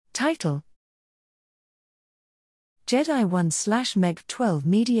Title: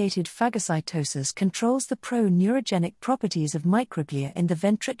 Jedi-1/MEGF12-mediated phagocytosis controls the pro-neurogenic properties of microglia in the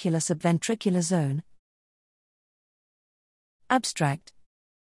ventricular-subventricular zone. Abstract: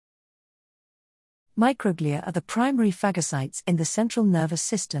 Microglia are the primary phagocytes in the central nervous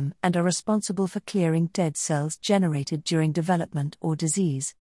system and are responsible for clearing dead cells generated during development or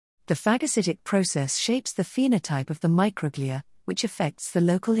disease. The phagocytic process shapes the phenotype of the microglia, which affects the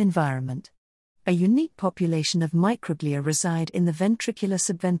local environment. A unique population of microglia reside in the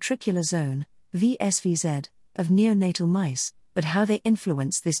ventricular-subventricular zone, VSVZ, of neonatal mice, but how they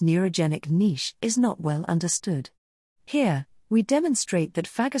influence this neurogenic niche is not well understood. Here, we demonstrate that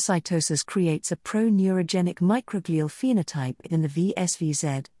phagocytosis creates a pro-neurogenic microglial phenotype in the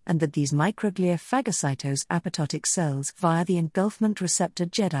VSVZ, and that these microglia phagocytose apoptotic cells via the engulfment receptor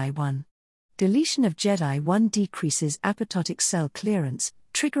Jedi-1. Deletion of Jedi-1 decreases apoptotic cell clearance,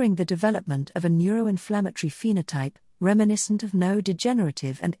 triggering the development of a neuroinflammatory phenotype, reminiscent of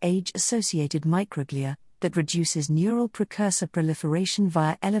neurodegenerative and age-associated microglia, that reduces neural precursor proliferation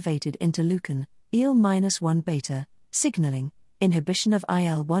via elevated interleukin, IL-1 beta, signaling. Inhibition of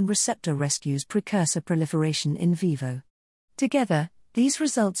IL-1 receptor rescues precursor proliferation in vivo. Together, these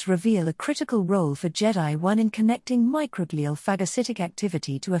results reveal a critical role for Jedi-1 in connecting microglial phagocytic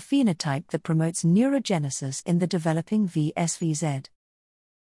activity to a phenotype that promotes neurogenesis in the developing VSVZ.